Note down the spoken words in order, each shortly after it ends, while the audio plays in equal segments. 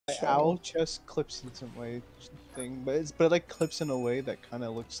owl chest clips in some way thing, but it like clips in a way that kind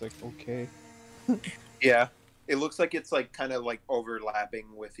of looks like okay. Yeah, it looks like it's like kind of like overlapping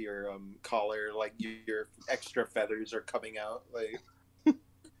with your collar, like your extra feathers are coming out. Like,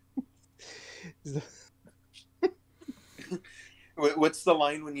 what's the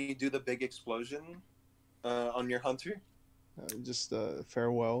line when you do the big explosion on your hunter? Just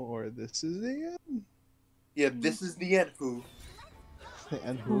farewell, or this is the end. Yeah, this is the end. Who? The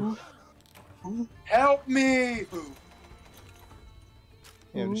end. Who? Help me! Who?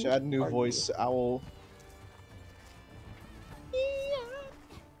 Yeah, just add new voice. Owl.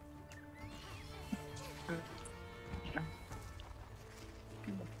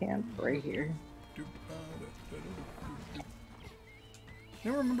 Camp right here.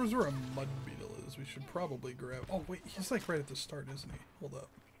 Never remembers where a mud beetle is. We should probably grab. Oh wait, he's like right at the start, isn't he? Hold up.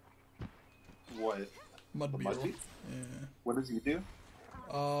 What? Mud beetle. Mud beetle? Yeah. What does he do?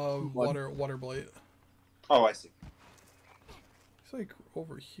 Water blight. Oh, I see. He's like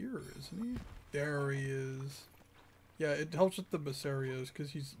over here, isn't he? There he is. Yeah, it helps with the Basarios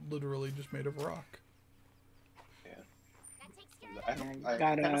because he's literally just made of rock. Yeah.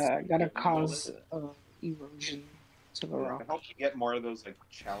 Gotta cause erosion to the rock. I hope you get more of those like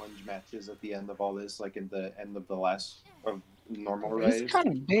challenge matches at the end of all this, like in the end of the last of normal race. He's kind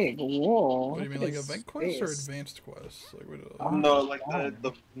of big. Whoa. What do you mean, like event quests or advanced quests? Like, what, no, like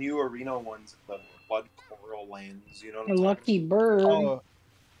the new arena ones, the Blood Coral Lands. You know what I'm Lucky bird. Oh,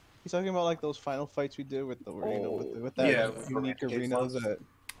 he's talking about like those final fights we did with the arena, with that unique arena that.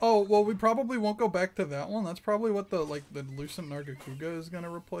 Oh well, we probably won't go back to that one. That's probably what the Lucent Nargacuga is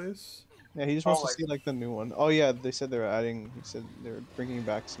gonna replace. Yeah, he just wants to see like the new one. Oh yeah, they said they're adding. He said they're bringing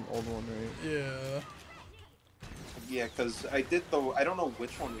back some old one, right? Yeah. Yeah, because I did though. I don't know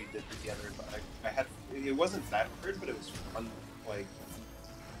which one we did together, but I had. It wasn't that hard, but it was fun. Like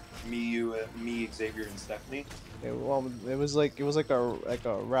me, Xavier, and Stephanie. Yeah, well, it was like a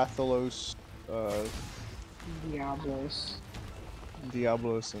Rathalos, Diablos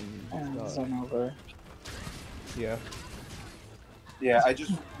and Zenova. Yeah. Yeah, I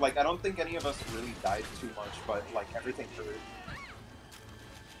just like I don't think any of us really died too much, but like everything hurt.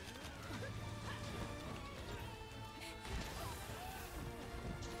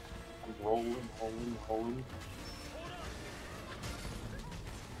 I'm rolling.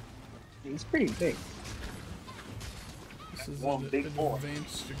 He's pretty big. This is an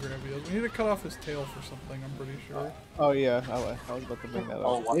advanced Gravios. We need to cut off his tail for something, I'm pretty sure. Oh yeah, I was about to bring that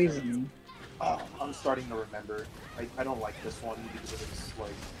up. Oh, I'm starting to remember. I don't like this one because it's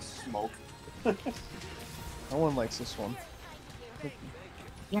like smoke. No one likes this one. Oh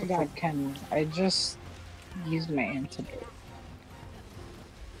my god, Ken, I just used my antidote.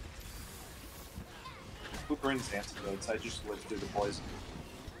 Who brings antidotes? I just lived through the poison.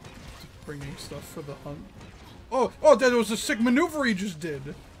 Bringing stuff for the hunt. Oh, that was a sick maneuver he just did.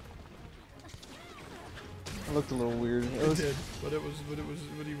 It looked a little weird. It did, but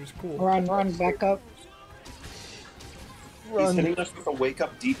he was cool. Run, back up. He's hitting us with a wake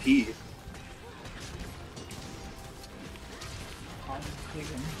up DP.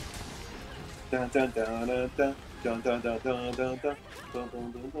 Dun dun dun dun dun dun dun dun dun dun dun dun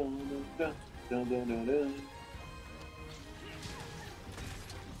dun dun dun dun.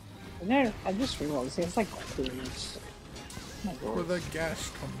 No, I just realized it's like holes. Where the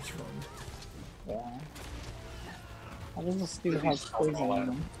gas comes from. Yeah. How does this dude have poison in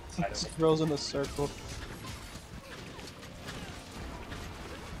them? It throws in a circle.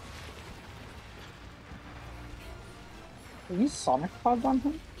 Are you Sonic Pods on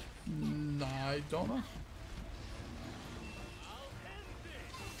him? Nah, I don't know.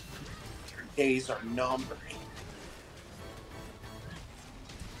 Your days are numbered.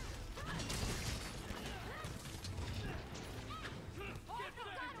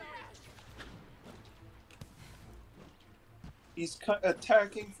 He's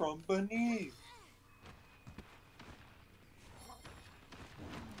attacking from beneath.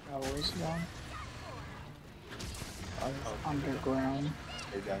 Always one. Underground.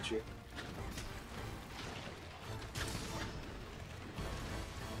 I got you.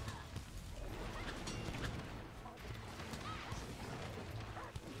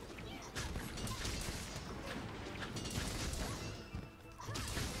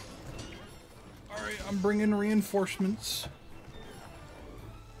 Alright, I'm bringing reinforcements.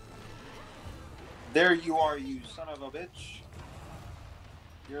 There you are, you son of a bitch.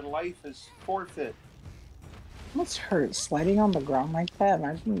 Your life is forfeit. What's hurt? Sliding on the ground like that?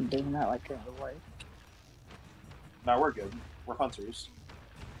 Imagine doing that like in real life. Now we're good. We're hunters.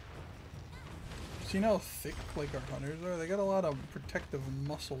 See how thick like our hunters are? They got a lot of protective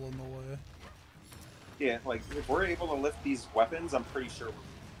muscle in the way. Yeah, like if we're able to lift these weapons, I'm pretty sure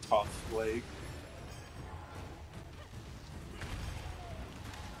we're tough. Like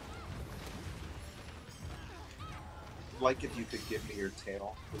if you could give me your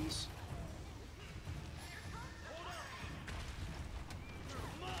tail, please.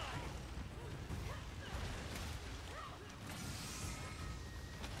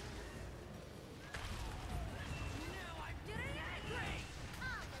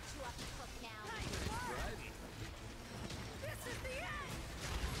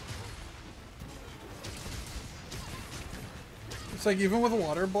 It's like even with a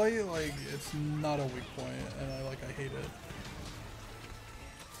water blight, like it's not a weak point, and I hate it.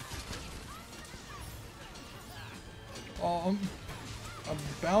 Oh, I'm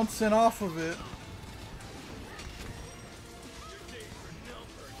bouncing off of it.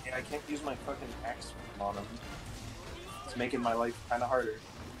 Yeah, I can't use my fucking axe on him. It's making my life kind of harder.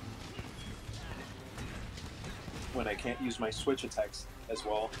 When I can't use my switch attacks as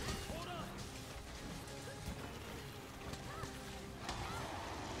well.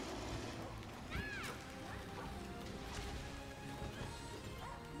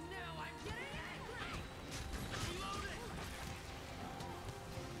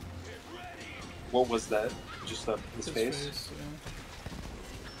 What was that? Just his face? Yeah.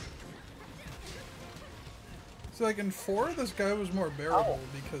 So like in 4, this guy was more bearable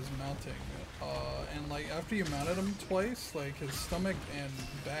because mounting. And like after you mounted him twice, like his stomach and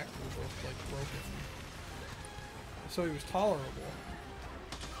back were both like broken. So he was tolerable.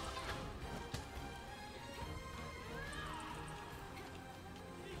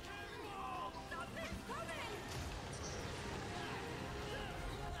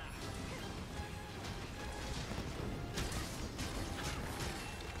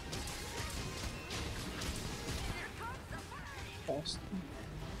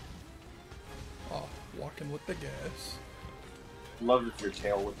 Oh, walking with the gas. Love if your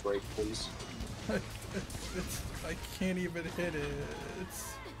tail would break, please. I can't even hit it.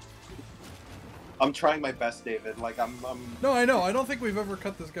 I'm trying my best, David. Like I'm. No, I know. I don't think we've ever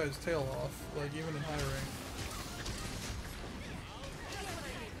cut this guy's tail off. Like even in high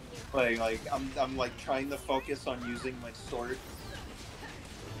rank. I'm like trying to focus on using my sword,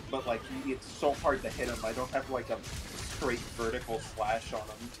 but like it's so hard to hit him. I don't have like a straight vertical slash on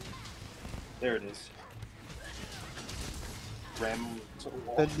him. There it is. Ram to the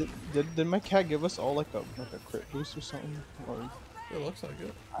wall. Did my cat give us all like a crit boost or something? Or It looks like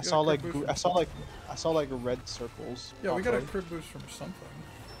it. I saw like red circles. Yeah, we got a pop up. crit boost from something.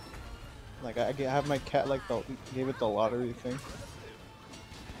 Like I have my cat like gave it the lottery thing.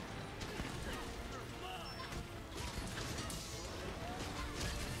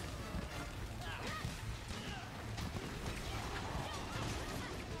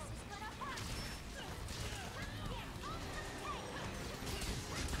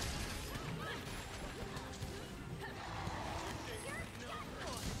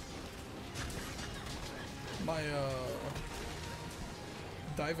 My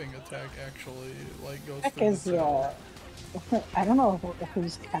diving attack actually like goes Heck through is the tail. I don't know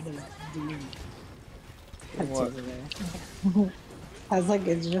who's kind of doing cuts What? over there. I was like,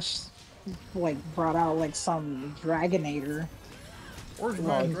 it's just like brought out like some Dragonator. Where's Oh,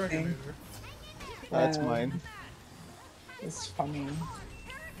 my okay. Dragonator? That's mine. It's funny.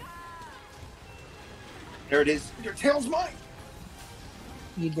 There it is. Your tail's mine.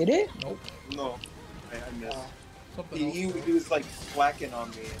 You did it? Nope. No, I missed. Oh. Something else. He was like slacking on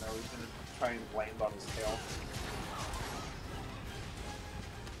me, and I was gonna try and land on his tail.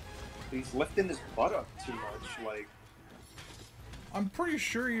 He's lifting his butt up too much. Like, I'm pretty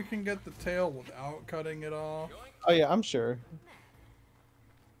sure you can get the tail without cutting it off. Oh yeah, I'm sure.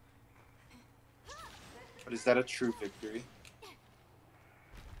 but is that a true victory?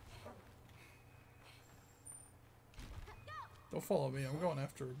 Don't follow me. I'm going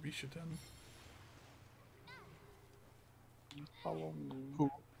after Bishaten. Follow me.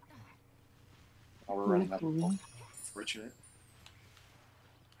 Who? Oh, we're running up. Mhm. Fortunate.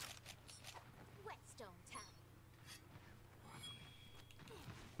 Whetstone Town.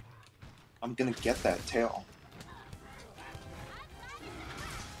 I'm gonna get that tail.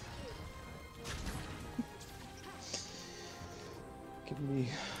 Give me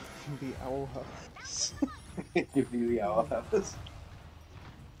the owl house. Give me the owl house.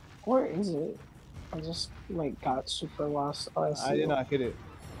 Where is it? I just like got super lost. Oh, I see I did it. not hit it.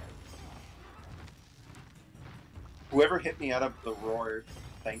 Whoever hit me out of the roar,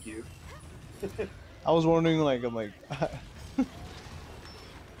 thank you. I was wondering like I'm like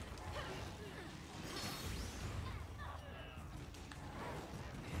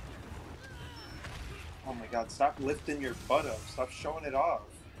Oh my god, stop lifting your butt up. Stop showing it off.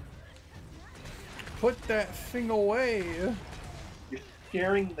 Put that thing away. You're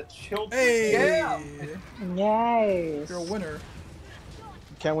scaring the children. Hey! Nice. You're a winner.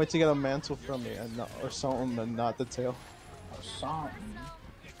 Can't wait to get a mantle from me and not, or something, and not the tail. Something.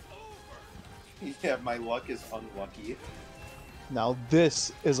 Yeah, my luck is unlucky. Now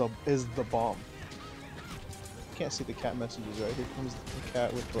this is the bomb. Can't see the cat messages, right? Here comes the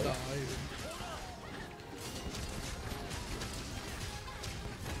cat with like. Die.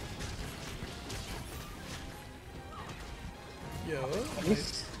 Yeah,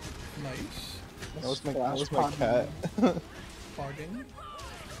 nice. Nice. That was my Splash cat. Fogging.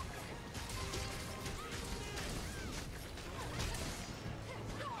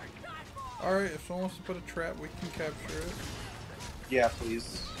 Alright, if someone wants to put a trap, we can capture it. Yeah,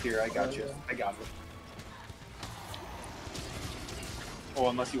 please. Here, I got you. I got it. Oh,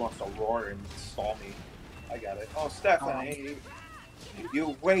 unless he wants to roar and stall me. I got it. Oh, Stephanie!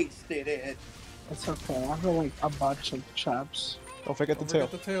 You wasted it! It's okay. I have like a bunch of traps. Don't forget the Don't tail.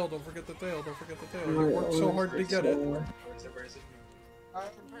 forget the tail, don't forget the tail, don't forget the tail. Where- You worked so where hard to is get this, it. uh, Where is it?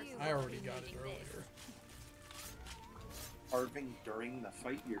 I already got it earlier. Carving during the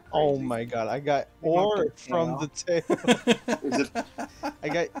fight? You're crazy. Oh my god, I got You got ore the from the tail. Is it? I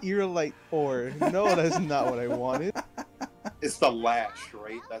got ear light ore. No, that's not what I wanted. It's the lash,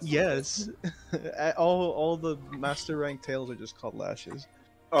 right? That's Yes. all the master rank tails are just called lashes.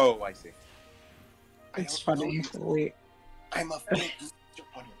 Oh, I see. It's funny. We I'm a fake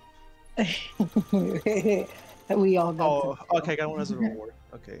hunter. we all got. Oh, the- okay, I got one as a reward.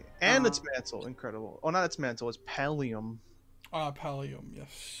 Okay. And it's mantle, incredible. Oh, not it's mantle, it's pallium. Pallium,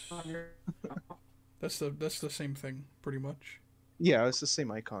 yes. That's the same thing, pretty much. Yeah, it's the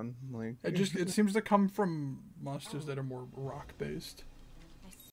same icon. Like It seems to come from monsters that are more rock based.